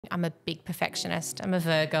I'm a big perfectionist. I'm a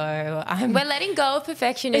Virgo. We're letting go of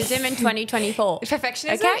perfectionism in 2024.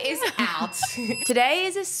 Perfectionism is out. Today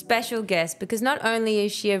is a special guest because not only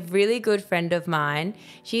is she a really good friend of mine,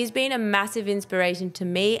 she's been a massive inspiration to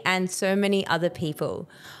me and so many other people.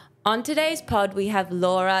 On today's pod, we have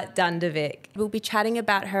Laura Dundovic. We'll be chatting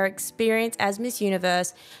about her experience as Miss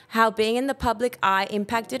Universe, how being in the public eye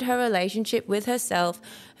impacted her relationship with herself,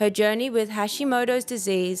 her journey with Hashimoto's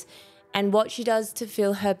disease, and what she does to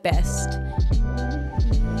feel her best.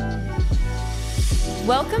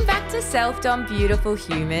 Welcome back to Self-Dom Beautiful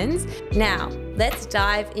Humans. Now, let's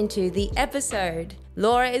dive into the episode.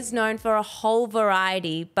 Laura is known for a whole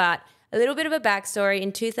variety, but a little bit of a backstory.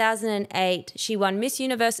 In 2008, she won Miss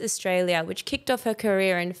Universe Australia, which kicked off her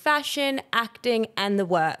career in fashion, acting, and the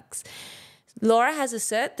works. Laura has a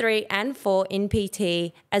cert 3 and 4 in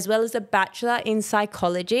PT, as well as a bachelor in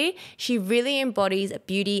psychology. She really embodies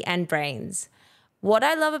beauty and brains. What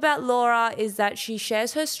I love about Laura is that she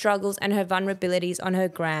shares her struggles and her vulnerabilities on her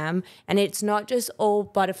gram, and it's not just all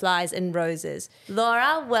butterflies and roses.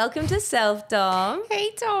 Laura, welcome to Self-Dom.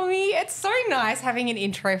 Hey, Tommy. It's so nice having an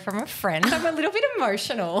intro from a friend. I'm a little bit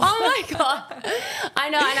emotional. Oh my God. I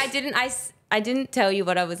know, and I didn't tell you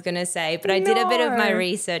what I was going to say, but I did a bit of my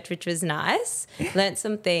research, which was nice. Learned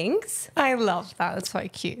some things. I love that. It's so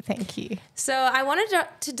cute. Thank you. So I wanted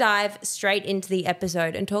to dive straight into the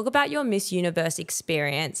episode and talk about your Miss Universe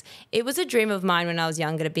experience. It was a dream of mine when I was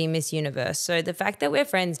younger to be Miss Universe. So the fact that we're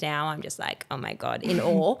friends now, I'm just like, oh my God, in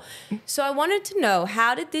awe. So I wanted to know,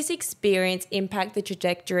 how did this experience impact the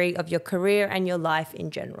trajectory of your career and your life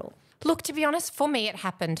in general? Look, to be honest, for me, it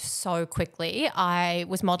happened so quickly. I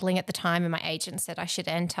was modelling at the time and my agent said I should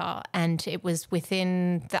enter, and it was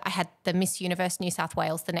I had the Miss Universe New South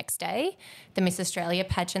Wales the next day, the Miss Australia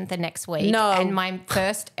pageant the next week, and my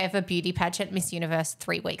first ever beauty pageant, Miss Universe,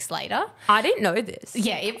 3 weeks later. I didn't know this.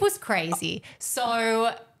 Yeah, it was crazy.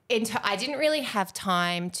 So I didn't really have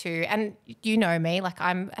time to, and you know me, like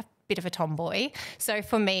I'm a bit of a tomboy. So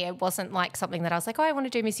for me, it wasn't like something that I was like, oh, I want to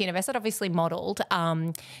do Miss Universe. I'd obviously modelled,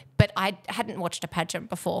 but I hadn't watched a pageant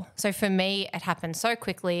before. So for me, it happened so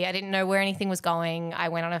quickly. I didn't know where anything was going. I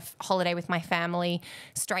went on a holiday with my family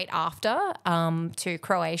straight after to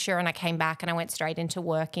Croatia, and I came back and I went straight into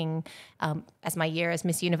working as my year as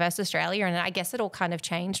Miss Universe Australia. And I guess it all kind of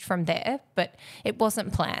changed from there, but it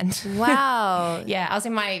wasn't planned. Wow. Yeah, I was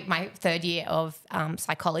in my third year of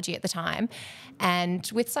psychology at the time. And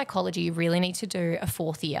with psychology, you really need to do a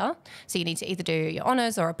fourth year. So you need to either do your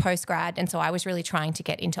honours or a postgrad. And so I was really trying to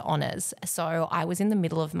get into honours. So I was in the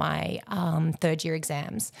middle of my third year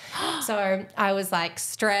exams. So I was like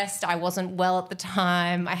stressed. I wasn't well at the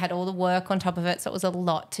time. I had all the work on top of it. So it was a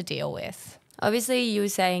lot to deal with. Obviously, you were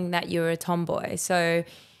saying that you were a tomboy. So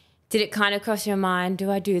did it kind of cross your mind, do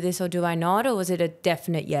I do this or do I not? Or was it a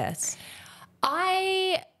definite yes?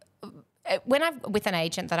 When I'm with an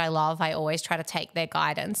agent that I love, I always try to take their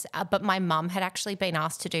guidance. But my mum had actually been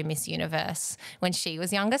asked to do Miss Universe when she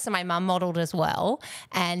was younger. So my mum modelled as well,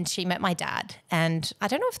 and she met my dad. And I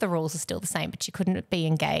don't know if the rules are still the same, but she couldn't be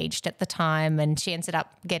engaged at the time, and she ended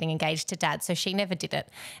up getting engaged to dad. So she never did it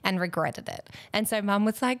and regretted it. And so mum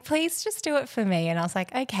was like, please just do it for me. And I was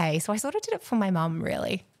like, okay. So I sort of did it for my mum,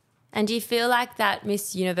 really. And do you feel like that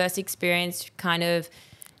Miss Universe experience kind of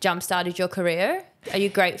jump-started your career? Are you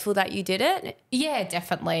grateful that you did it? Yeah,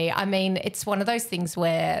 definitely. I mean, it's one of those things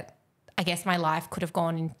where I guess my life could have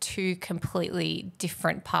gone in two completely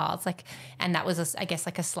different paths. And that was, I guess,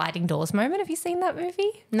 like a sliding doors moment. Have you seen that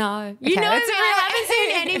movie? No. You know, I haven't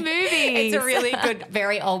seen any movies. It's a really good,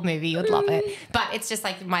 very old movie. You'd love it. But it's just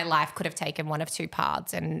like my life could have taken one of two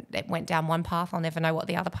paths, and it went down one path. I'll never know what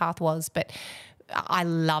the other path was. But I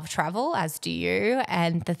love travel, as do you,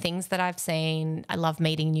 and the things that I've seen, I love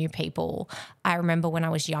meeting new people. I remember when I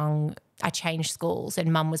was young, I changed schools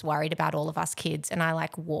and mum was worried about all of us kids, and I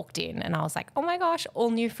walked in and I was like, oh my gosh,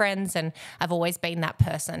 all new friends. And I've always been that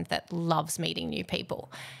person that loves meeting new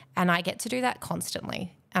people, and I get to do that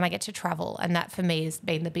constantly, and I get to travel, and that for me has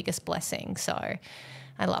been the biggest blessing. So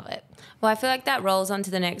I love it. Well, I feel like that rolls on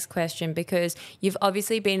to the next question, because you've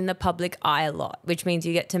obviously been in the public eye a lot, which means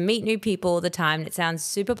you get to meet new people all the time. And it sounds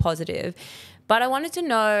super positive. But I wanted to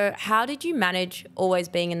know, how did you manage always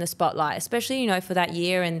being in the spotlight, especially, for that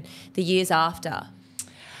year and the years after?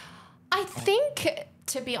 I think,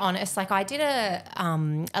 to be honest, I did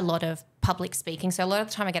a lot of public speaking. So a lot of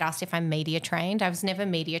the time I get asked if I'm media trained. I was never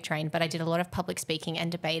media trained, but I did a lot of public speaking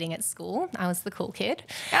and debating at school. I was the cool kid.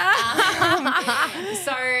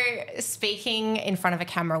 So speaking in front of a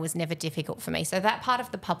camera was never difficult for me. So that part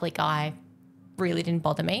of the public eye really didn't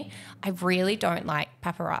bother me. I really don't like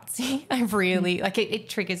paparazzi. I really like it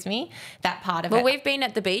triggers me, that part of it. Well, we've been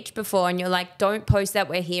at the beach before and you're like, don't post that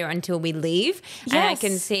we're here until we leave. Yes. And I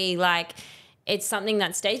can see like it's something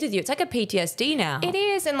that stays with you. It's like a PTSD now. It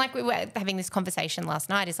is. And like we were having this conversation last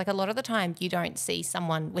night, it's like a lot of the time you don't see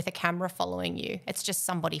someone with a camera following you. It's just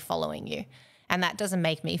somebody following you. And that doesn't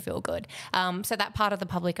make me feel good. So that part of the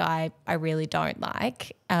public eye, I really don't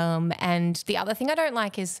like. And the other thing I don't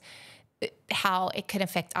like is how it can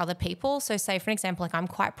affect other people. So say, for an example, like I'm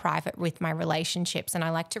quite private with my relationships and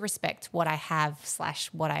I like to respect what I have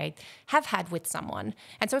 / what I have had with someone.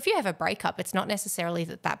 And so if you have a breakup, it's not necessarily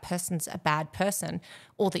that that person's a bad person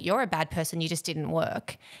or that you're a bad person, you just didn't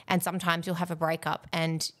work. And sometimes you'll have a breakup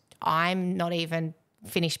and I'm not even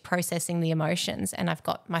finished processing the emotions and I've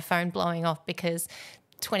got my phone blowing off because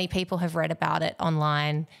 20 people have read about it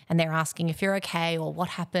online and they're asking if you're okay or what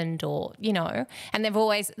happened or, you know, and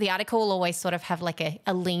the article will always sort of have like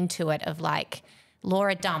a lean to it of like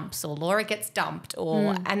Laura dumps or Laura gets dumped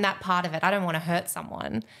or, and that part of it, I don't want to hurt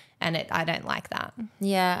someone and I don't like that.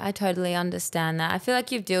 Yeah, I totally understand that. I feel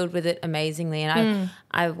like you've dealt with it amazingly and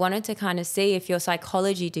I wanted to kind of see if your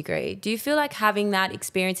psychology degree, do you feel like having that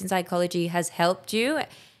experience in psychology has helped you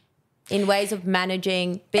in ways of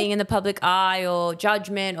managing being in the public eye or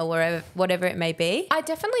judgment or whatever it may be? I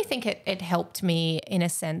definitely think it helped me in a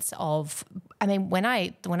sense of, I mean, when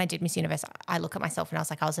I did Miss Universe, I look at myself and I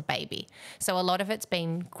was like, I was a baby. So a lot of it's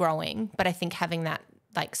been growing, but I think having that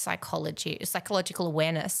like psychological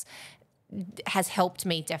awareness has helped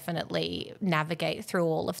me definitely navigate through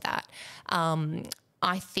all of that.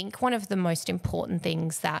 I think one of the most important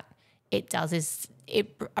things that it does is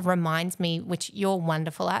it reminds me, which you're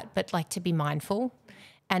wonderful at, but like to be mindful.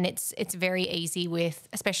 And it's very easy with,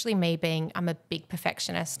 especially me I'm a big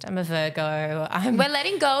perfectionist. I'm a Virgo. We're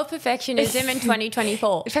letting go of perfectionism in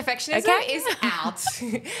 2024. Perfectionism is out.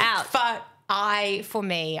 Out. But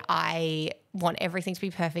I want everything to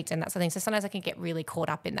be perfect and that sort of thing. So sometimes I can get really caught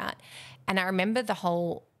up in that. And I remember the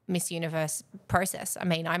whole Miss Universe process. I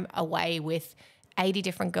mean, I'm away with 80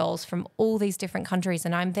 different girls from all these different countries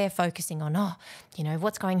and I'm there focusing on,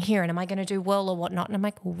 what's going here and am I going to do well or whatnot? And I'm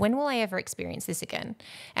like, when will I ever experience this again?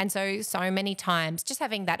 And so many times just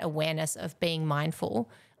having that awareness of being mindful,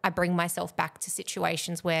 I bring myself back to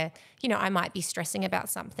situations where, I might be stressing about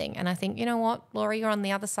something and I think, you know what, Laura, you're on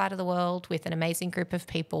the other side of the world with an amazing group of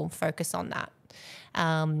people, focus on that.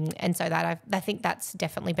 And so that I think that's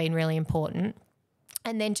definitely been really important.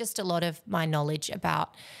 And then just a lot of my knowledge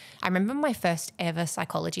about, I remember my first ever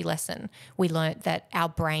psychology lesson, we learnt that our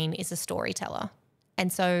brain is a storyteller.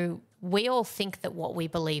 And so we all think that what we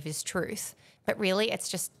believe is truth, but really it's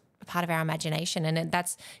just a part of our imagination and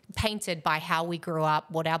that's painted by how we grew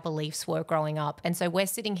up, what our beliefs were growing up. And so we're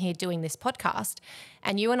sitting here doing this podcast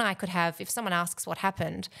and you and I could have, if someone asks what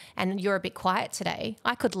happened and you're a bit quiet today,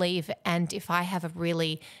 I could leave and if I have a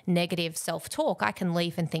really negative self-talk, I can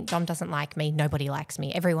leave and think Dom doesn't like me, nobody likes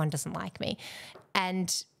me, everyone doesn't like me.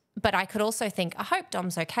 But I could also think, I hope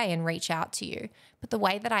Dom's okay and reach out to you. But the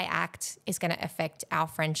way that I act is going to affect our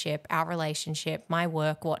friendship, our relationship, my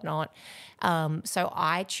work, whatnot. So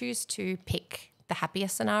I choose to pick the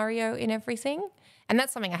happiest scenario in everything. And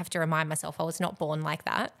that's something I have to remind myself. I was not born like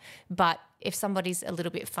that. But if somebody's a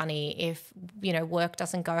little bit funny, if, work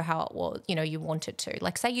doesn't go how it was, you want it to,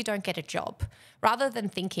 like say you don't get a job, rather than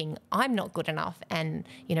thinking I'm not good enough and,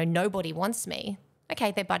 nobody wants me,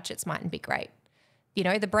 okay, their budgets mightn't be great.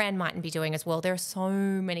 The brand mightn't be doing as well. There are so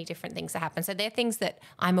many different things that happen. So they're things that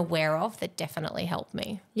I'm aware of that definitely help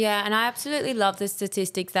me. Yeah, and I absolutely love the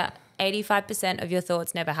statistics that 85% of your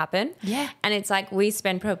thoughts never happen. Yeah. And it's like we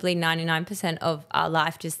spend probably 99% of our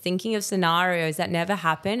life just thinking of scenarios that never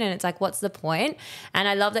happen. And it's like, what's the point? And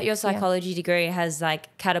I love that your psychology degree has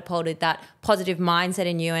like catapulted that positive mindset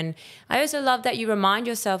in you. And I also love that you remind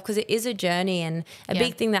yourself, because it is a journey. And a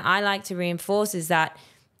big thing that I like to reinforce is that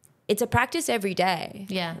it's a practice every day.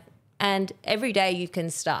 Yeah. And every day you can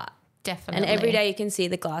start. Definitely. And every day you can see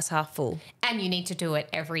the glass half full. And you need to do it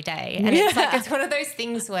every day. And it's one of those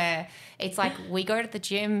things where it's like we go to the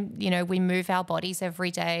gym, we move our bodies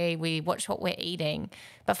every day, we watch what we're eating.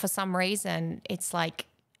 But for some reason, it's like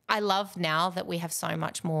I love now that we have so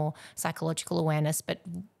much more psychological awareness. But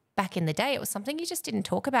back in the day, it was something you just didn't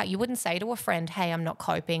talk about. You wouldn't say to a friend, hey, I'm not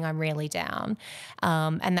coping, I'm really down.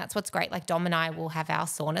 And that's what's great. Like Dom and I will have our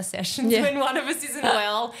sauna sessions when one of us isn't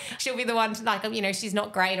well. She'll be the one to like, you know, she's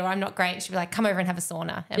not great or I'm not great. She'll be like, come over and have a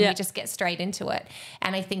sauna. And we just get straight into it.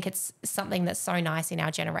 And I think it's something that's so nice in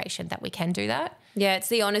our generation that we can do that. Yeah, it's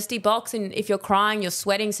the honesty box. And if you're crying, you're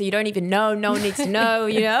sweating, so you don't even know. No one needs to know,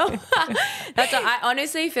 you know? That's what I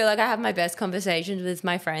honestly feel like I have my best conversations with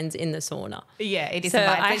my friends in the sauna. Yeah, it is a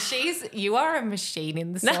vibe. But you are a machine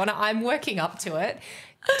in the sauna. I'm working up to it.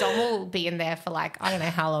 Dom will be in there for like, I don't know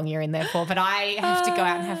how long you're in there for, but I have to go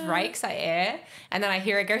out and have breaks. I air, and then I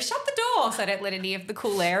hear her go, shut the door, so I don't let any of the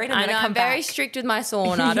cool air in. And then I'm very strict with my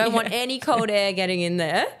sauna. I don't want any cold air getting in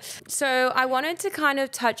there. So I wanted to kind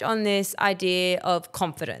of touch on this idea of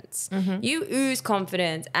confidence. You ooze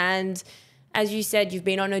confidence, and as you said, you've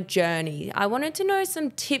been on a journey. I wanted to know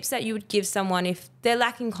some tips that you would give someone if they're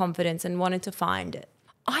lacking confidence and wanted to find it.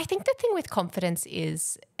 I think the thing with confidence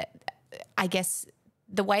is, I guess,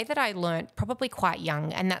 the way that I learned probably quite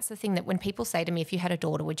young, and that's the thing that when people say to me, if you had a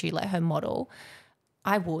daughter, would you let her model?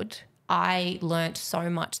 I would. I learnt so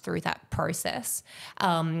much through that process.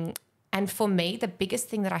 And for me, the biggest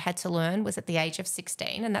thing that I had to learn was at the age of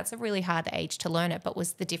 16, and that's a really hard age to learn it, but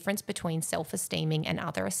was the difference between self-esteeming and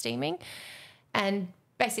other-esteeming. And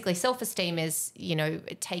basically self-esteem is, you know,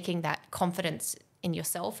 taking that confidence in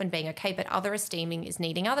yourself and being okay, but other-esteeming is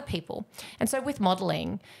needing other people. And so with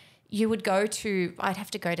modelling, I'd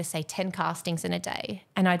have to go to say 10 castings in a day,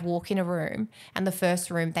 and I'd walk in a room, and the first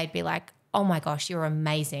room they'd be like, oh my gosh, you're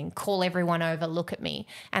amazing. Call everyone over, look at me.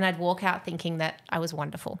 And I'd walk out thinking that I was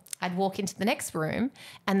wonderful. I'd walk into the next room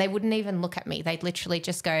and they wouldn't even look at me. They'd literally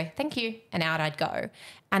just go, thank you. And out I'd go.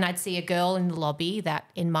 And I'd see a girl in the lobby that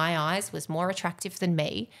in my eyes was more attractive than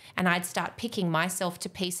me. And I'd start picking myself to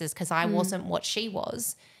pieces because I wasn't what she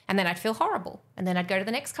was. And then I'd feel horrible. And then I'd go to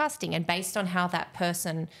the next casting. And based on how that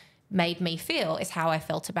person made me feel is how I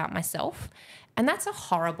felt about myself. And that's a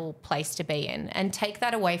horrible place to be in. And take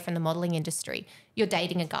that away from the modelling industry. You're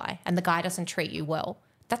dating a guy and the guy doesn't treat you well.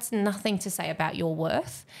 That's nothing to say about your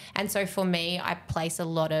worth. And so for me, I place a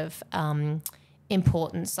lot of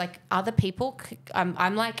importance. Like other people,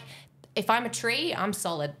 I'm like, if I'm a tree, I'm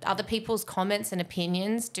solid. Other people's comments and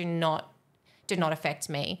opinions do not affect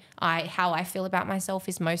me. How I feel about myself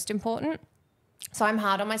is most important. So I'm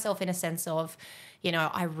hard on myself in a sense of, you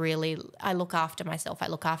know, I look after myself. I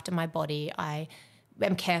look after my body. I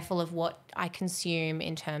am careful of what I consume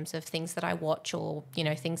in terms of things that I watch or, you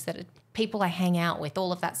know, things that people I hang out with,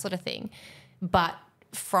 all of that sort of thing. But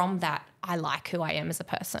from that, I like who I am as a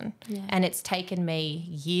person. Yeah. And it's taken me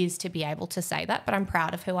years to be able to say that, but I'm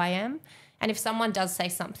proud of who I am. And if someone does say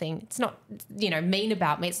something, it's not, you know, mean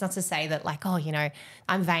about me. It's not to say that like, oh, you know,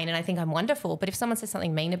 I'm vain and I think I'm wonderful. But if someone says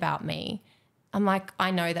something mean about me, I'm like,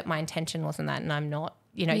 I know that my intention wasn't that and I'm not,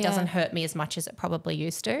 you know, it doesn't hurt me as much as it probably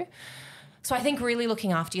used to. So I think really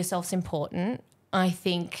looking after yourself is important. I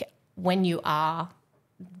think when you are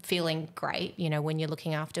feeling great, you know, when you're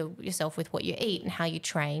looking after yourself with what you eat and how you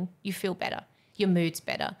train, you feel better. Your mood's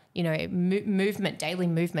better. You know, movement, daily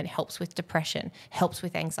movement helps with depression, helps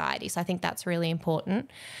with anxiety. So I think that's really important.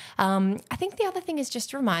 I think the other thing is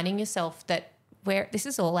just reminding yourself that this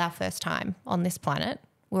is all our first time on this planet.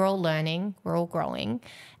 We're all learning, we're all growing.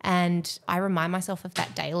 And I remind myself of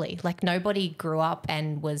that daily. Like nobody grew up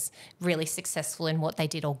and was really successful in what they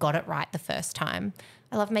did or got it right the first time.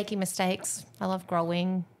 I love making mistakes. I love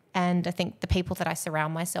growing. And I think the people that I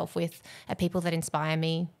surround myself with are people that inspire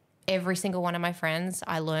me. Every single one of my friends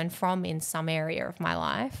I learn from in some area of my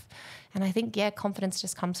life. And I think, confidence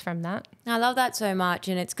just comes from that. I love that so much.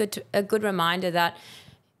 And it's a good reminder that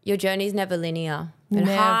your journey is never linear. But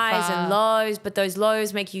highs and lows, but those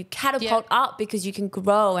lows make you catapult up because you can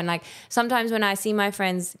grow. And like sometimes when I see my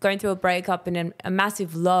friends going through a breakup and a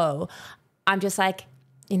massive low, I'm just like,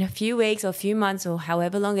 in a few weeks or a few months or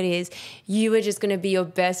however long it is, you are just going to be your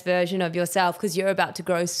best version of yourself because you're about to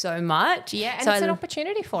grow so much. Yeah, and so it's an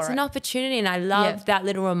opportunity for it. It's an opportunity, and I love that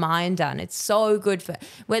little reminder. And it's so good for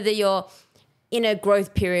whether you're in a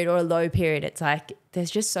growth period or a low period. It's like there's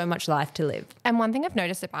just so much life to live. And one thing I've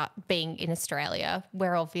noticed about being in Australia,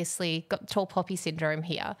 we're obviously got tall poppy syndrome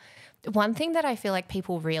here. One thing that I feel like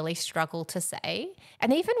people really struggle to say,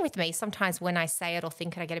 and even with me, sometimes when I say it or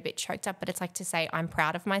think it, I get a bit choked up, but it's like to say I'm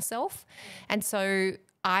proud of myself. And so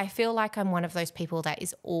I feel like I'm one of those people that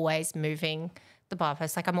is always moving the bar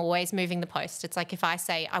post. Like I'm always moving the post. It's like if I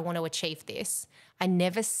say I want to achieve this, I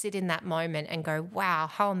never sit in that moment and go, wow,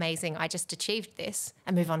 how amazing. I just achieved this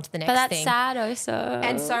and move on to the next thing. But that's sad also.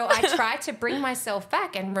 And so I try to bring myself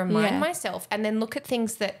back and remind myself and then look at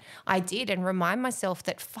things that I did and remind myself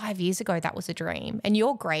that 5 years ago that was a dream. And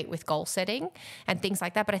you're great with goal setting and things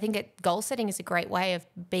like that. But I think goal setting is a great way of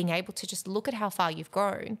being able to just look at how far you've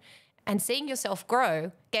grown and seeing yourself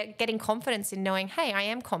grow, getting confidence in knowing, hey, I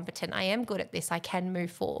am competent. I am good at this. I can move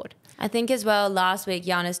forward. I think as well, last week,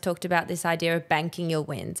 Giannis talked about this idea of banking your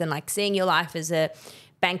wins and like seeing your life as a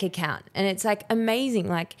bank account. And it's like amazing.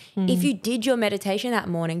 Like if you did your meditation that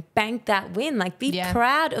morning, bank that win. Like be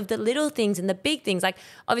proud of the little things and the big things. Like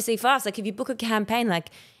obviously for us, like if you book a campaign, like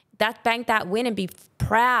bank that win and be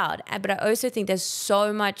proud. But I also think there's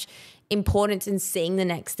so much importance in seeing the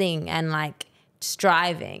next thing and like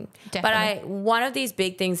striving. Definitely. But one of these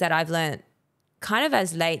big things that I've learned kind of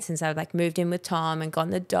as late since I've like moved in with Tom and gotten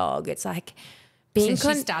the dog, it's like being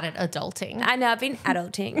Since you started adulting. I know I've been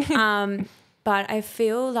adulting. But I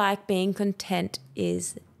feel like being content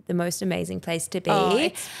is the most amazing place to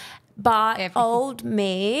be. But everything. Old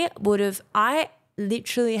me I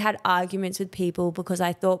literally had arguments with people because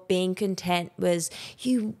I thought being content was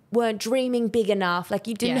you weren't dreaming big enough, like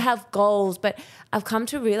you didn't have goals. But I've come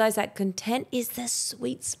to realize that content is the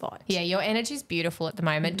sweet spot. Yeah, your energy's beautiful at the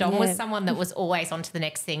moment. Dom was someone that was always on to the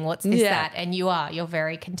next thing. What's this, that? And you're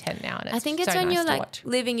very content now. And I think it's so when nice you're to like watch.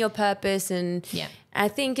 living your purpose. And I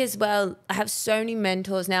think as well, I have so many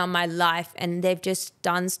mentors now in my life and they've just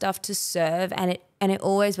done stuff to serve and it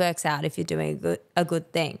always works out if you're doing a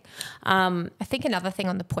good thing. I think another thing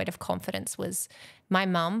on the point of confidence was my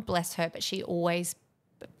mum, bless her, but she always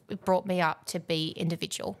brought me up to be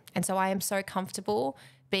individual. And so I am so comfortable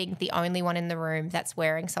being the only one in the room that's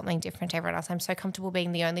wearing something different to everyone else. I'm so comfortable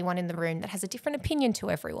being the only one in the room that has a different opinion to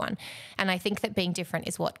everyone. And I think that being different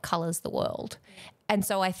is what colours the world. And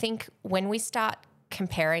so I think when we start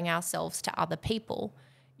comparing ourselves to other people,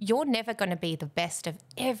 you're never going to be the best of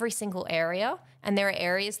every single area. And there are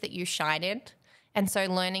areas that you shine in. And so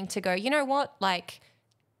learning to go, you know what, like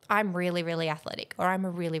I'm really, really athletic or I'm a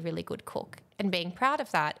really, really good cook and being proud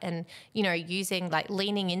of that and, you know,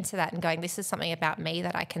 leaning into that and going, this is something about me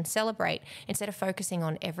that I can celebrate instead of focusing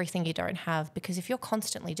on everything you don't have. Because if you're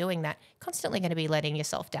constantly doing that, constantly going to be letting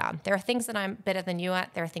yourself down. There are things that I'm better than you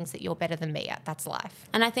at. There are things that you're better than me at. That's life.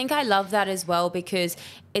 And I think I love that as well because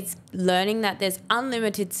it's learning that there's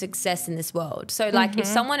unlimited success in this world. So like if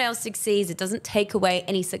someone else succeeds, it doesn't take away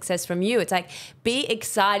any success from you. It's like be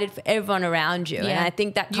excited for everyone around you. And I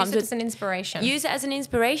think that comes as an inspiration. Use it as an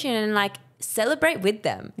inspiration and like celebrate with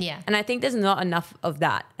them. Yeah. And I think there's not enough of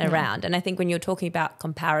that around. And I think when you're talking about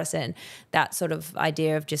comparison, that sort of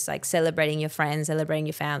idea of just like celebrating your friends, celebrating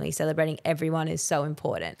your family, celebrating everyone is so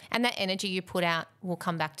important. And that energy you put out will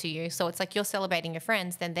come back to you. So it's like you're celebrating your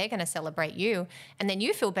friends, then they're going to celebrate you. And then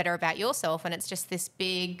you feel better about yourself. And it's just this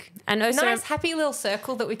big, and also, nice, happy little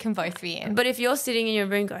circle that we can both be in. But if you're sitting in your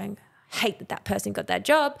room going, hate that person got that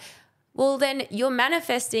job, well, then you're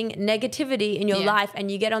manifesting negativity in your life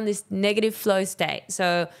and you get on this negative flow state.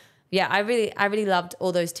 So, yeah, I really loved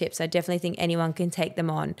all those tips. I definitely think anyone can take them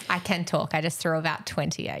on. I can talk. I just threw about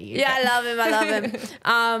 20 at you. Yeah, I love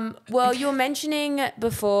him. Well, you were mentioning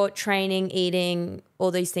before training, eating,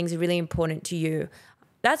 all these things are really important to you.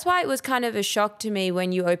 That's why it was kind of a shock to me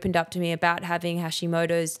when you opened up to me about having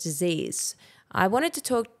Hashimoto's disease. I wanted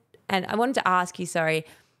to ask you,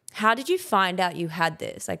 how did you find out you had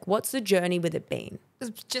this? Like, what's the journey with it been?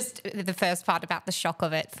 Just the first part about the shock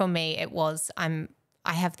of it, for me, it was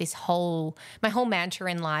I have my whole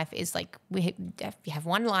mantra in life is like we have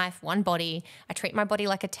one life, one body. I treat my body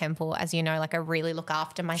like a temple, as you know, like I really look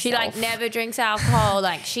after myself. She like never drinks alcohol.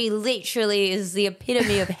 Like she literally is the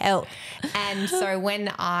epitome of health. And so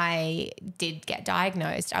when I did get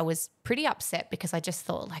diagnosed, I was pretty upset because I just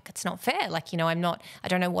thought like, it's not fair. Like, you know, I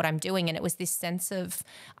don't know what I'm doing. And it was this sense of,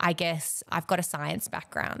 I guess I've got a science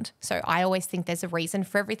background. So I always think there's a reason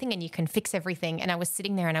for everything and you can fix everything. And I was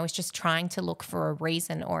sitting there and I was just trying to look for a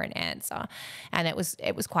reason or an answer. And it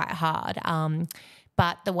was quite hard.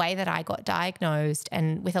 But the way that I got diagnosed,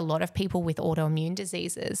 and with a lot of people with autoimmune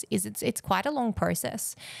diseases, is it's quite a long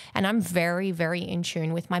process. And I'm very, very in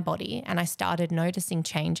tune with my body. And I started noticing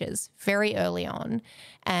changes very early on.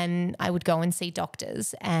 And I would go and see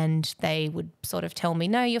doctors and they would sort of tell me,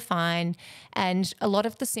 no, you're fine. And a lot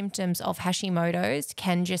of the symptoms of Hashimoto's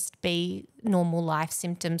can just be normal life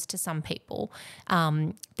symptoms to some people.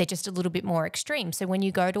 They're just a little bit more extreme. So when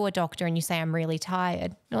you go to a doctor and you say, I'm really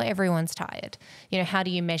tired, well, everyone's tired. You know, how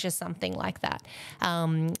do you measure something like that?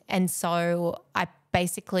 And so I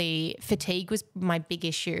basically fatigue was my big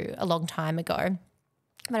issue a long time ago.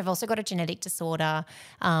 But I've also got a genetic disorder.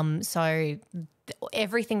 So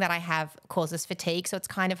everything that I have causes fatigue. So it's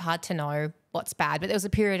kind of hard to know what's bad. But there was a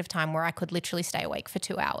period of time where I could literally stay awake for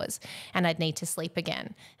 2 hours and I'd need to sleep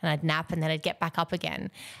again and I'd nap and then I'd get back up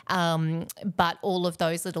again. But all of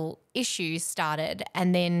those little issues started.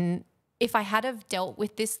 And then if I had have dealt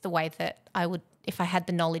with this the way that I would, if I had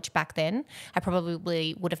the knowledge back then, I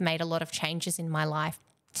probably would have made a lot of changes in my life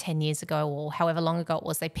 10 years ago or however long ago it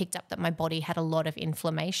was. They picked up that my body had a lot of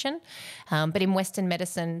inflammation. But in Western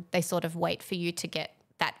medicine, they sort of wait for you to get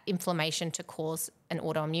that inflammation to cause an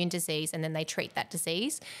autoimmune disease and then they treat that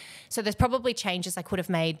disease. So there's probably changes I could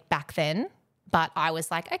have made back then, but I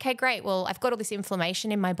was like, okay, great. Well, I've got all this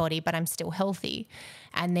inflammation in my body, but I'm still healthy.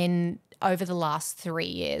 And then over the last 3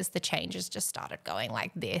 years, the changes just started going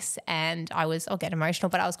like this. And I'll get emotional,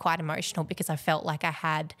 but I was quite emotional because I felt like I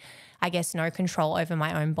had, I guess, no control over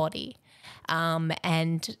my own body.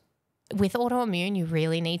 And with autoimmune, you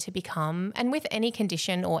really need to become, and with any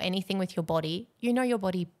condition or anything with your body, you know your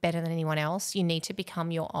body better than anyone else. You need to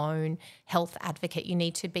become your own health advocate. You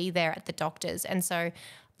need to be there at the doctors. And so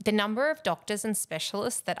the number of doctors and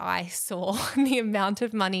specialists that I saw, the amount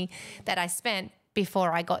of money that I spent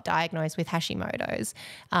before I got diagnosed with Hashimoto's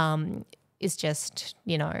is just,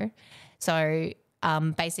 so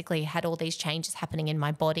basically had all these changes happening in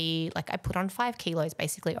my body. Like I put on 5 kilos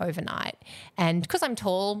basically overnight. And because I'm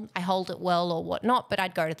tall, I hold it well or whatnot, but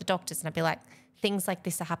I'd go to the doctors and I'd be like, things like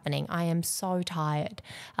this are happening. I am so tired.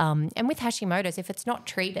 And with Hashimoto's, if it's not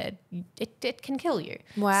treated, it can kill you.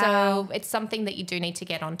 Wow. So it's something that you do need to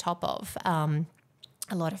get on top of.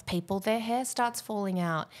 A lot of people, their hair starts falling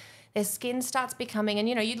out. Their skin starts becoming, and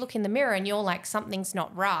you look in the mirror and you're like, something's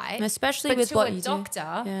not right. Especially with what you do. But to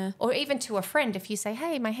a doctor or even to a friend, if you say,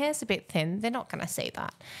 hey, my hair's a bit thin, they're not going to see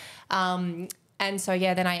that. And so,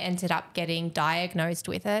 then I ended up getting diagnosed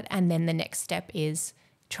with it. And then the next step is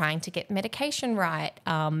trying to get medication right.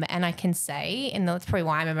 And I can say, that's probably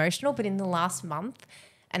why I'm emotional, but in the last month,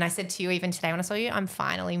 and I said to you even today when I saw you, I'm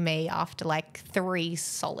finally me after like 3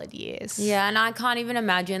 solid years. Yeah, and I can't even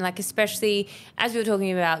imagine, like, especially as we were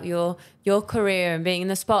talking about your career and being in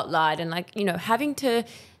the spotlight and like, having to,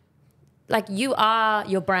 like, you are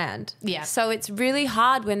your brand. Yeah. So it's really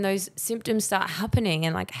hard when those symptoms start happening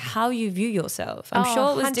and like how you view yourself. I'm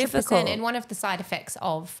sure it was 100%. difficult. And one of the side effects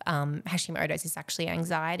of Hashimoto's is actually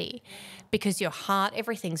anxiety, because your heart,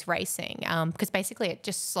 everything's racing. Because basically it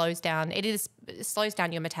just slows down. It slows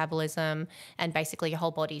down your metabolism and basically your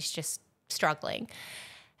whole body's just struggling.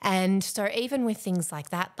 And so even with things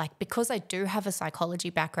like that, like because I do have a psychology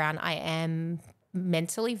background, I am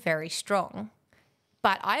mentally very strong.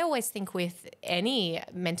 But I always think with any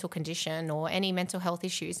mental condition or any mental health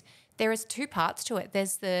issues, there is 2 parts to it.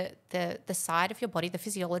 There's the side of your body, the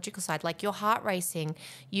physiological side, like your heart racing,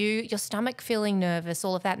 your stomach feeling nervous,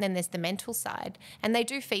 all of that. And then there's the mental side. And they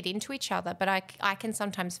do feed into each other. But I can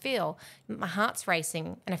sometimes feel my heart's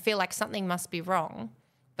racing and I feel like something must be wrong,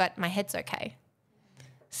 but my head's okay.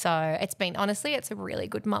 So it's a really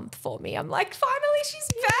good month for me. I'm like, finally she's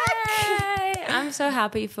back. Yay. I'm so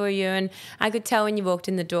happy for you. And I could tell when you walked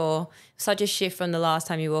in the door, such a shift from the last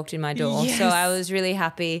time you walked in my door. Yes. So I was really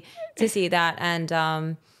happy to see that. And,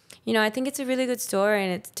 I think it's a really good story,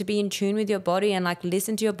 and it's to be in tune with your body and like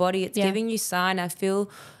listen to your body. It's giving you sign. I feel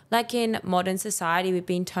like in modern society, we've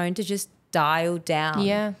been toned to just dial down.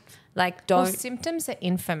 Yeah. Like symptoms are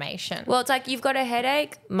information. Well, it's like you've got a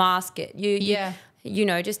headache, mask it.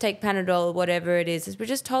 Just take Panadol or whatever it is. We're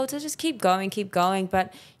just told to just keep going.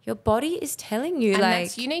 But your body is telling you,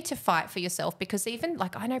 and you need to fight for yourself, because even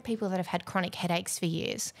like I know people that have had chronic headaches for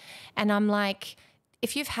years, and I'm like,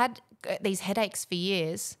 if you've had these headaches for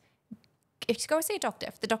years, if you go see a doctor,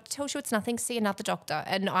 if the doctor tells you it's nothing, see another doctor.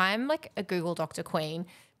 And I'm like a Google doctor queen,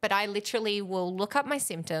 but I literally will look up my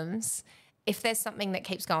symptoms. If there's something that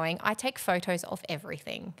keeps going, I take photos of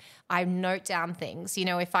everything. I note down things.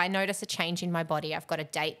 If I notice a change in my body, I've got a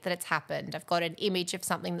date that it's happened. I've got an image of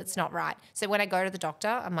something that's not right. So when I go to the doctor,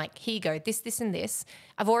 I'm like, here you go, this, and this.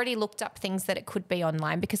 I've already looked up things that it could be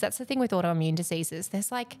online, because that's the thing with autoimmune diseases.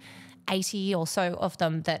 There's like 80 or so of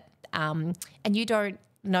them that, and you don't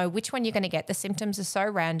know which one you're going to get. The symptoms are so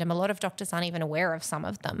random. A lot of doctors aren't even aware of some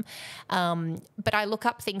of them. But I look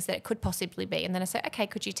up things that it could possibly be, and then I say, okay,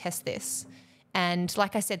 could you test this? And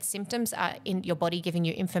like I said, symptoms are in your body giving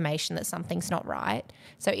you information that something's not right.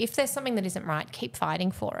 So if there's something that isn't right, keep fighting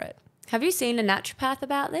for it. Have you seen a naturopath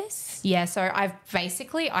about this? Yeah, so I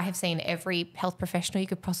have seen every health professional you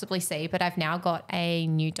could possibly see, but I've now got a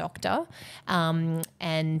new doctor,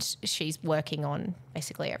 and she's working on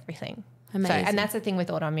basically everything. Amazing. So, and that's the thing with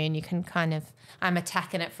autoimmune. You can kind of, I'm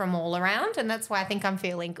attacking it from all around, and that's why I think I'm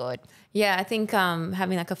feeling good. Yeah, I think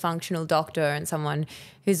having like a functional doctor and someone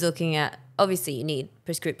who's looking at, obviously you need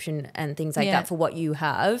prescription and things like that for what you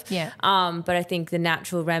have. Yeah. But I think the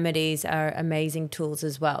natural remedies are amazing tools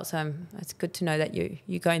as well. So it's good to know that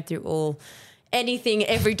you're going through anything,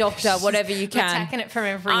 every doctor, whatever you can. Attacking it from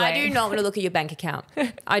every way. I do not want to look at your bank account.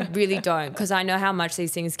 I really don't, because I know how much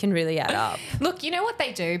these things can really add up. Look, you know what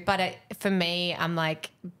they do, but for me, I'm like,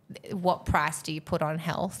 what price do you put on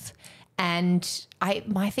health? And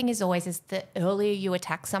my thing is always the earlier you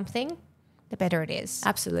attack something, the better it is.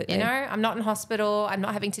 Absolutely. You know, I'm not in hospital. I'm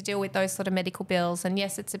not having to deal with those sort of medical bills. And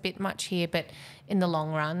yes, it's a bit much here, but in the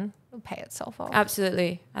long run, it'll pay itself off.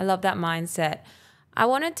 Absolutely. I love that mindset. I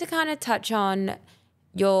wanted to kind of touch on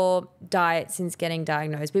your diet since getting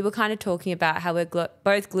diagnosed. We were kind of talking about how we're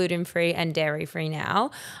both gluten-free and dairy-free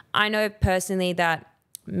now. I know personally that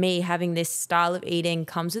me having this style of eating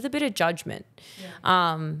comes with a bit of judgment.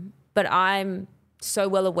 Yeah. But I'm so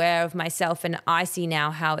well aware of myself, and I see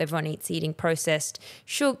now how everyone eating processed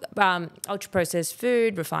sugar, ultra-processed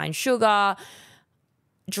food, refined sugar,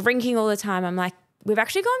 drinking all the time. I'm like, we've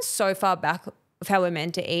actually gone so far back of how we're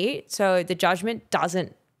meant to eat. So the judgment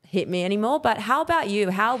doesn't hit me anymore. But how about you?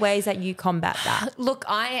 How are ways that you combat that? Look,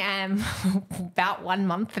 I am about 1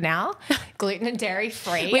 month now, gluten and dairy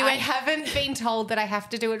free. I haven't been told that I have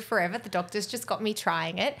to do it forever. The doctors just got me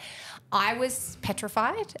trying it. I was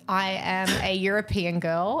petrified. I am a European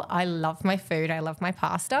girl. I love my food. I love my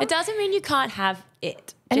pasta. It doesn't mean you can't have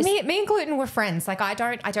it. And me and gluten were friends. Like I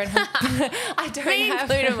don't have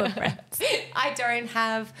gluten were friends. I don't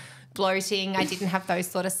have bloating. I didn't have those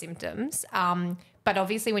sort of symptoms. But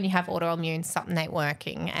obviously when you have autoimmune, something ain't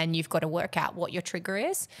working and you've got to work out what your trigger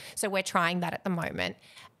is. So we're trying that at the moment.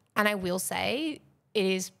 And I will say it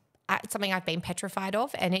is something I've been petrified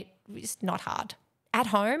of, and it is not hard. At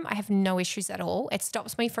home, I have no issues at all. It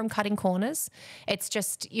stops me from cutting corners. It's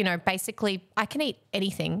just, basically I can eat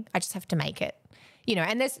anything. I just have to make it.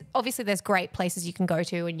 And there's great places you can go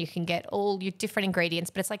to and you can get all your different ingredients,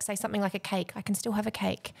 but it's like, say something like a cake. I can still have a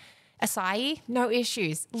cake. Acai, no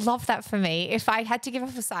issues. Love that for me. If I had to give up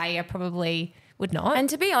acai, I probably would not. And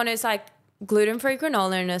to be honest, like gluten-free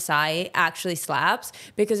granola and acai actually slaps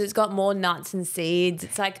because it's got more nuts and seeds.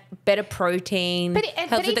 It's like better protein,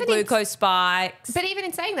 helps with the glucose spikes. But even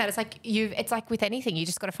in saying that, it's like with anything, you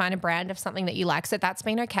just got to find a brand of something that you like. So that's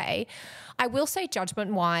been okay. I will say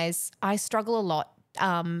judgment-wise, I struggle a lot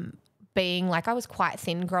being like I was quite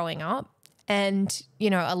thin growing up. And,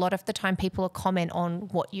 a lot of the time people will comment on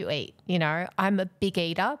what you eat. I'm a big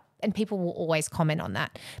eater and people will always comment on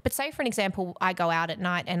that. But say, for an example, I go out at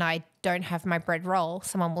night and I don't have my bread roll.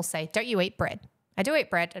 Someone will say, don't you eat bread? I do eat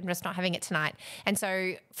bread. I'm just not having it tonight. And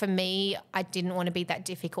so for me, I didn't want to be that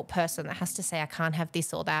difficult person that has to say I can't have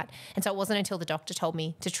this or that. And so it wasn't until the doctor told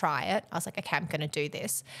me to try it. I was like, okay, I'm going to do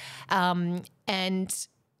this. And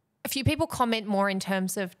a few people comment more in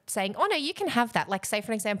terms of saying, oh, no, you can have that. Like, say,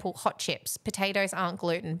 for example, hot chips. Potatoes aren't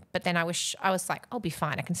gluten. But then I was like, I'll be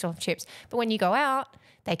fine. I can still have chips. But when you go out,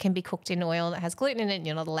 they can be cooked in oil that has gluten in it and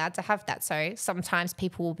you're not allowed to have that. So sometimes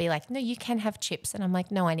people will be like, no, you can have chips. And I'm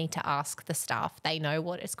like, no, I need to ask the staff. They know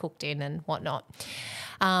what it's cooked in and whatnot.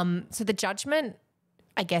 So the judgment,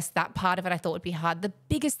 I guess that part of it I thought would be hard. The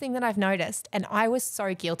biggest thing that I've noticed, and I was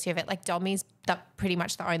so guilty of it, like Domi's pretty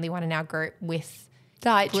much the only one in our group with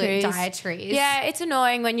dietaries. Yeah, it's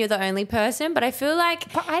annoying when you're the only person, but I feel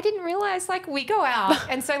like... But I didn't realise, like, we go out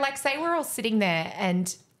and so, like, say we're all sitting there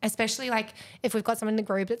and especially, like, if we've got someone in the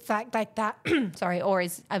group that's like that, or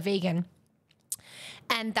is a vegan,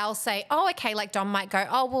 and they'll say, oh, okay, like Dom might go,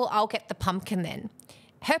 oh, well, I'll get the pumpkin then.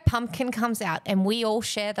 Her pumpkin comes out and we all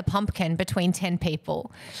share the pumpkin between 10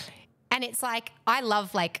 people. And it's like,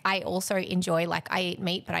 I also enjoy, like, I eat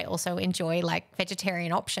meat, but I also enjoy, like,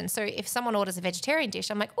 vegetarian options. So if someone orders a vegetarian dish,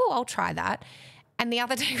 I'm like, oh, I'll try that. And the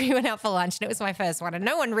other day we went out for lunch and it was my first one and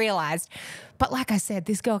no one realised. But like I said,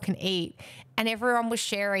 this girl can eat. And everyone was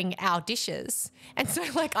sharing our dishes. And so,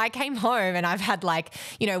 like, I came home and I've had, like,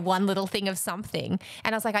 one little thing of something.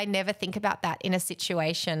 And I was like, I never think about that in a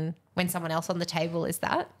situation when someone else on the table is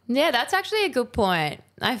that. Yeah, that's actually a good point.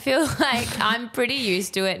 I feel like I'm pretty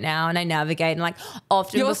used to it now and I navigate and, like,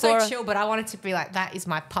 often You're before... so chill, but I wanted to be like, that is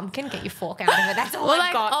my pumpkin. Get your fork out of it. That's all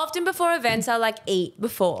I've got. Often before events I'll, like, eat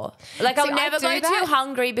before. Like, I'll never go too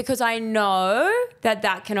hungry because I know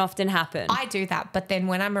that can often happen. I do that, but then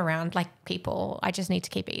when I'm around, like, people, I just need to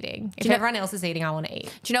keep eating. If everyone else is eating, I want to eat.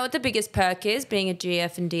 Do you know what the biggest perk is being a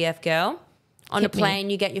GF and DF girl? On a plane,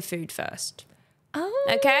 you get your food first. Oh,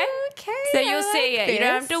 okay. So you'll like see it. this. You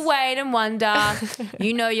don't have to wait and wonder.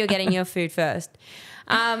 You know you're getting your food first.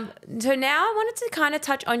 So now I wanted to kind of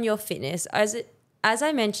touch on your fitness. As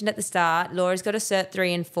I mentioned at the start, Laura's got a cert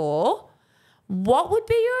 3 and 4. What would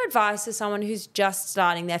be your advice to someone who's just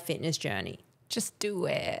starting their fitness journey? Just do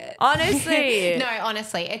it. Honestly. No,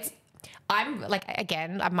 honestly, I'm like,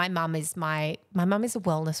 again, my mum is a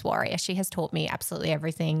wellness warrior. She has taught me absolutely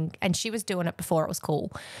everything, and she was doing it before it was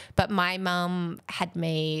cool. But my mum had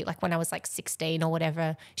me, like when I was like 16 or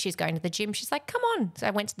whatever, she was going to the gym. She's like, come on. So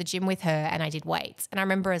I went to the gym with her and I did weights. And I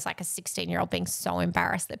remember as like a 16-year-old being so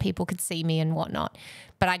embarrassed that people could see me and whatnot.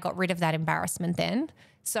 But I got rid of that embarrassment then.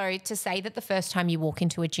 So to say that the first time you walk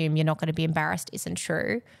into a gym, you're not going to be embarrassed isn't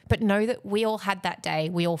true. But know that we all had that day.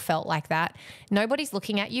 We all felt like that. Nobody's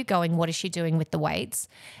looking at you going, what is she doing with the weights?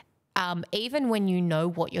 Even when you know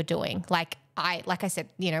what you're doing. Like I said,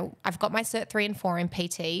 I've got my cert 3 and 4 in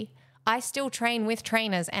PT. I still train with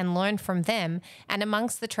trainers and learn from them. And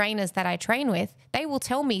amongst the trainers that I train with, they will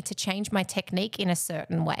tell me to change my technique in a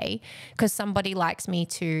certain way because somebody likes me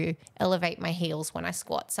to elevate my heels when I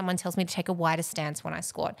squat. Someone tells me to take a wider stance when I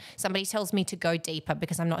squat. Somebody tells me to go deeper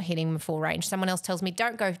because I'm not hitting the full range. Someone else tells me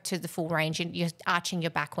don't go to the full range and you're arching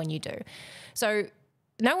your back when you do. So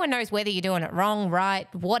no one knows whether you're doing it wrong, right,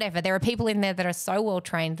 whatever. There are people in there that are so well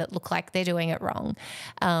trained that look like they're doing it wrong.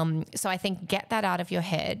 So I think get that out of your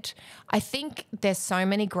head. I think there's so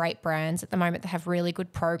many great brands at the moment that have really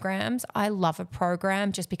good programs. I love a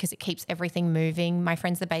program just because it keeps everything moving. My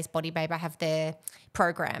friends, the Base Body Babe, I have their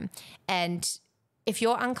program. And if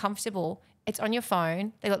you're uncomfortable, it's on your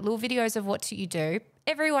phone. They've got little videos of what you do.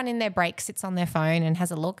 Everyone in their break sits on their phone and has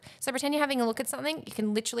a look. So pretend you're having a look at something. You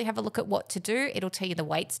can literally have a look at what to do. It'll tell you the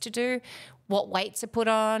weights to do, what weights are put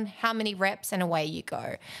on, how many reps, and away you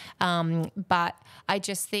go. But I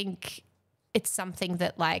just think it's something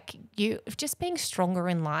that like you just being stronger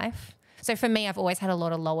in life. So for me, I've always had a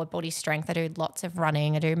lot of lower body strength. I do lots of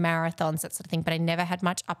running, I do marathons, that sort of thing, but I never had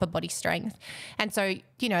much upper body strength. And so,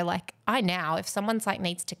 like I now, if someone's like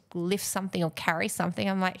needs to lift something or carry something,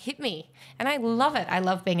 I'm like, hit me. And I love it. I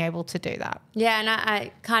love being able to do that. Yeah, and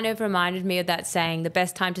I kind of reminded me of that saying, the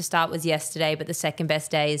best time to start was yesterday, but the second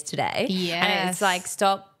best day is today. Yes. And it's like,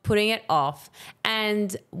 stop putting it off.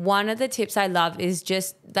 And one of the tips I love is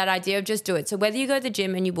just that idea of just do it. So whether you go to the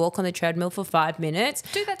gym and you walk on the treadmill for 5 minutes.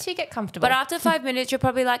 Do that till you get comfortable. But after 5 minutes, you're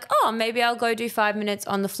probably like, oh, maybe I'll go do 5 minutes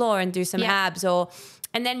on the floor and do some abs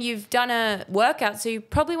and then you've done a workout. So you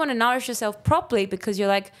probably want to nourish yourself properly because you're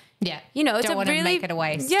like, it's don't want to make it a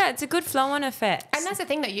waste. Yeah, it's a good flow-on effect. And that's the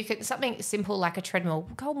thing that you could, something simple like a treadmill,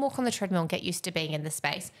 go and walk on the treadmill and get used to being in the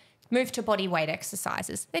space. Move to body weight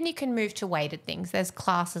exercises. Then you can move to weighted things. There's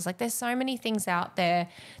classes. Like there's so many things out there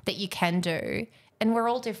that you can do. And we're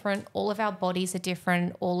all different. All of our bodies are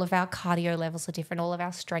different. All of our cardio levels are different. All of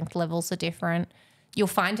our strength levels are different. You'll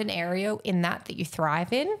find an area in that you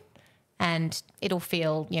thrive in and it'll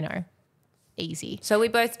feel, easy. So we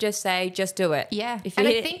both just say, just do it. Yeah. And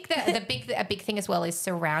I think that a big thing as well is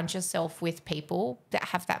surround yourself with people that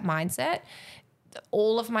have that mindset.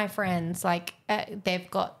 All of my friends, like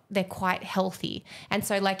they're quite healthy. And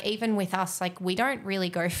so like even with us, like we don't really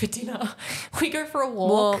go for dinner. We go for a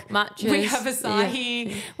walk. We have a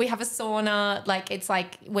sahi. We have a sauna. Like it's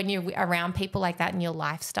like when you're around people like that and your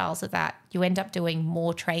lifestyles are that, you end up doing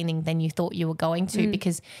more training than you thought you were going to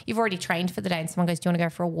because you've already trained for the day and someone goes, do you want to go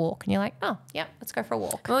for a walk? And you're like, oh, yeah, let's go for a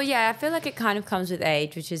walk. Well, yeah, I feel like it kind of comes with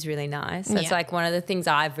age, which is really nice. That's like one of the things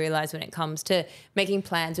I've realized when it comes to making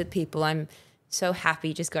plans with people. I'm so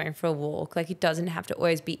happy just going for a walk. Like it doesn't have to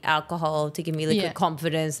always be alcohol to give me liquid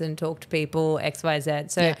confidence and talk to people, X, Y, Z.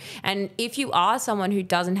 So, and if you are someone who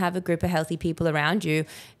doesn't have a group of healthy people around you,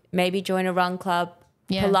 maybe join a run club,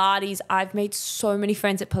 Pilates. I've made so many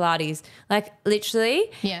friends at Pilates. Like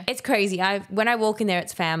literally, it's crazy. When I walk in there,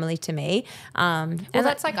 it's family to me. Well,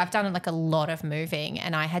 that's like I've done like a lot of moving,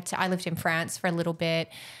 and I lived in France for a little bit.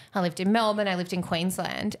 I lived in Melbourne. I lived in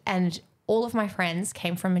Queensland, and all of my friends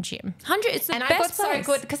came from a gym. 100, it's the and best I got place.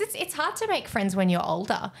 so good because it's hard to make friends when you're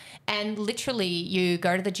older. And literally you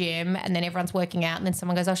go to the gym and then everyone's working out and then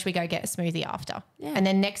someone goes, oh, should we go get a smoothie after? Yeah. And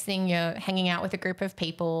then next thing you're hanging out with a group of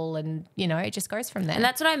people and, it just goes from there. And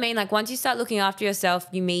that's what I mean. Like once you start looking after yourself,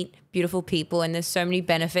 you meet beautiful people and there's so many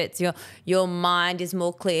benefits. Your mind is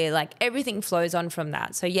more clear. Like everything flows on from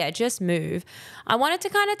that. So yeah, just move. I wanted to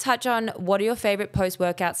kind of touch on what are your favorite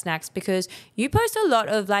post-workout snacks because you post a lot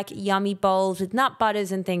of like yummy bowls with nut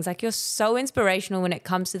butters and things. Like you're so inspirational when it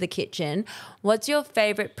comes to the kitchen. What's your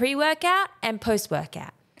favorite pre-workout and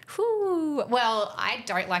post-workout? Well, I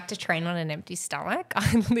don't like to train on an empty stomach.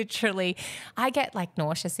 I get like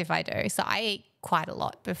nauseous if I do. So I eat quite a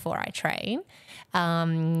lot before I train.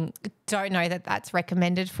 Don't know that that's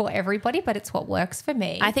recommended for everybody, but it's what works for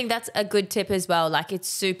me. I think that's a good tip as well. Like it's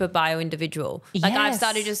super bio-individual. Like I've Yes.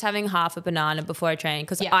 started just having half a banana before I train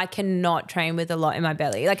because Yeah. I cannot train with a lot in my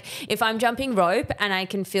belly. Like if I'm jumping rope and I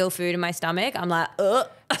can feel food in my stomach, I'm like, ugh.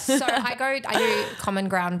 So I do Common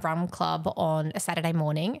Ground Run Club on a Saturday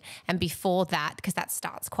morning, and before that, because that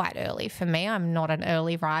starts quite early for me, I'm not an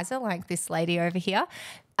early riser like this lady over here.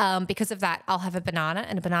 Because of that, I'll have a banana,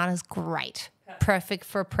 and a banana is great, perfect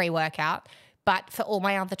for a pre-workout. But for all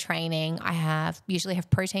my other training, I usually have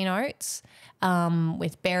protein oats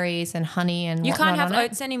with berries and honey and You can't whatnot have on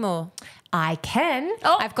it. oats anymore. I can.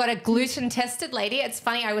 Oh. I've got a gluten-tested lady. It's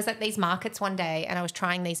funny. I was at these markets one day and I was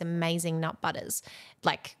trying these amazing nut butters.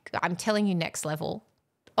 Like, I'm telling you, next level.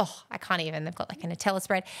 Oh, I can't even. They've got like a Nutella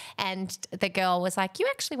spread. And the girl was like, you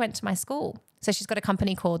actually went to my school. So she's got a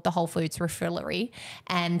company called the Whole Foods Refillery,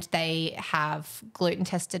 and they have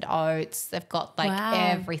gluten-tested oats. They've got like Wow.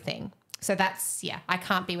 everything. So that's, yeah, I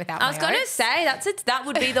can't be without I was going to say that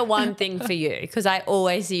would be the one thing for you because I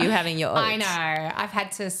always see you having your oats. I know. I've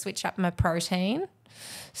had to switch up my protein.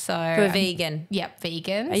 So For vegan. Yep,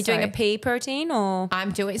 vegan. Are you doing a pea protein or?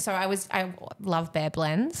 I'm doing, so I love Bear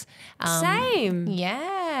Blends. Same.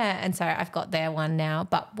 Yeah. And so I've got their one now,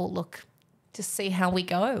 but we'll look to see how we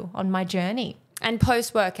go on my journey. And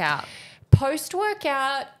post-workout?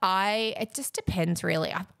 Post-workout, it just depends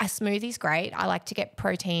really. A smoothie's great. I like to get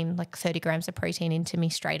protein, like 30 grams of protein into me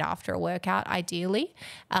straight after a workout, ideally.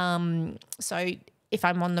 So if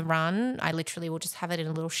I'm on the run, I literally will just have it in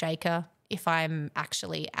a little shaker. If I'm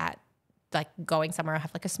actually at like going somewhere, I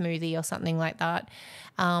have like a smoothie or something like that.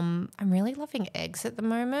 I'm really loving eggs at the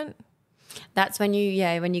moment. That's when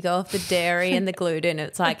you go off the dairy and the gluten,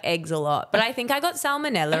 it's like eggs a lot. But I think I got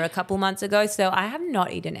salmonella a couple months ago, so I have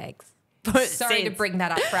not eaten eggs. Sorry to bring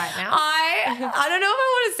that up right now. I don't know if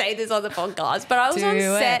I want to say this on the podcast, but I was on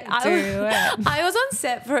set. I was on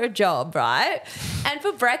set for a job, right? And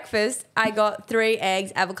for breakfast, I got 3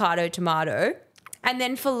 eggs, avocado, tomato. And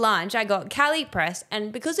then for lunch, I got Cali press.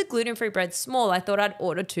 And because the gluten-free bread's small, I thought I'd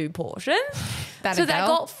order 2 portions. So I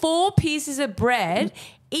got 4 pieces of bread,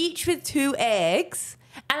 each with 2 eggs.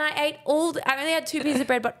 And I only had 2 pieces of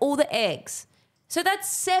bread, but all the eggs. So that's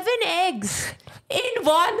 7 eggs in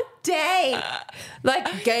one day.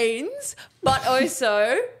 Like gains, but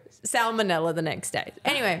also salmonella the next day.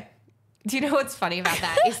 Anyway. Do you know what's funny about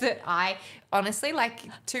that is that I honestly, like,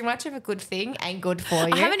 too much of a good thing ain't good for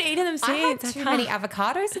you. I haven't eaten them since. I had too many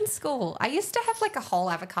avocados in school. I used to have like a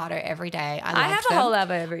whole avocado every day. I have them. a whole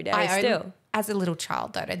avo every day still. As a little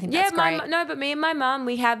child, though, I don't think that's great. But me and my mum,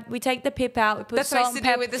 we take the pip out. We put That's what I salt used and to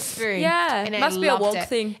do pepper with a spoon. Yeah, and must be a woke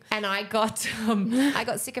thing. And I got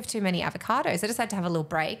sick of too many avocados. I just had to have a little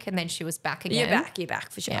break, and then she was back again. You're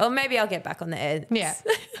back for sure. Yeah. Or maybe I'll get back on the eggs. Yeah.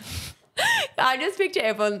 I just picture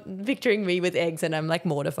everyone picturing me with eggs and I'm like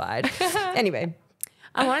mortified. Anyway,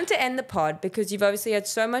 I wanted to end the pod because you've obviously had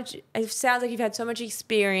so much, it sounds like you've had so much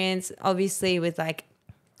experience, obviously, with like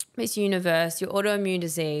Miss Universe, your autoimmune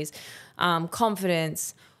disease,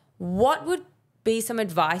 confidence. What would be some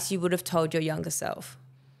advice you would have told your younger self?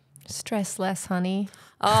 Stress less, honey.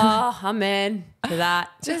 Oh, amen to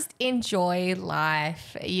that. Just enjoy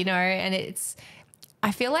life, and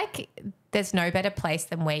I feel like there's no better place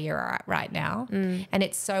than where you're at right now. And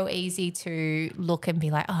it's so easy to look and be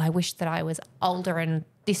like, oh, I wish that I was older and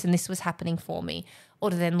this was happening for me. Or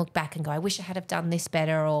to then look back and go, I wish I had have done this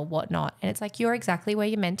better or whatnot. And it's like, you're exactly where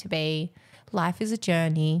you're meant to be. Life is a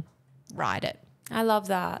journey. Ride it. I love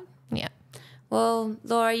that. Yeah. Well,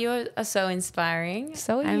 Laura, you are so inspiring.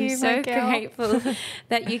 So are I'm you, so my girl. grateful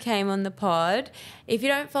that you came on the pod. If you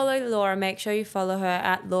don't follow Laura, make sure you follow her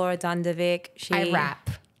at Laura Dundovic. I rap.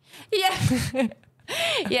 Yeah.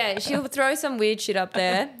 Yeah, she'll throw some weird shit up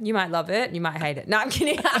there. You might love it. You might hate it. No, I'm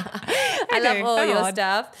kidding. I love all your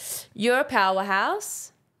stuff. You're a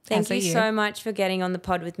powerhouse. Thank you so much for getting on the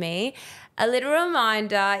pod with me. A little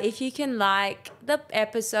reminder, if you can like the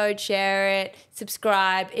episode, share it,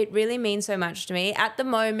 subscribe. It really means so much to me. At the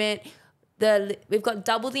moment, we've got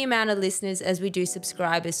double the amount of listeners as we do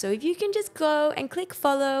subscribers. So if you can just go and click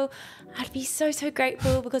follow, I'd be so, so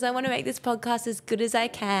grateful because I want to make this podcast as good as I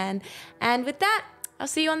can. And with that, I'll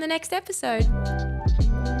see you on the next episode.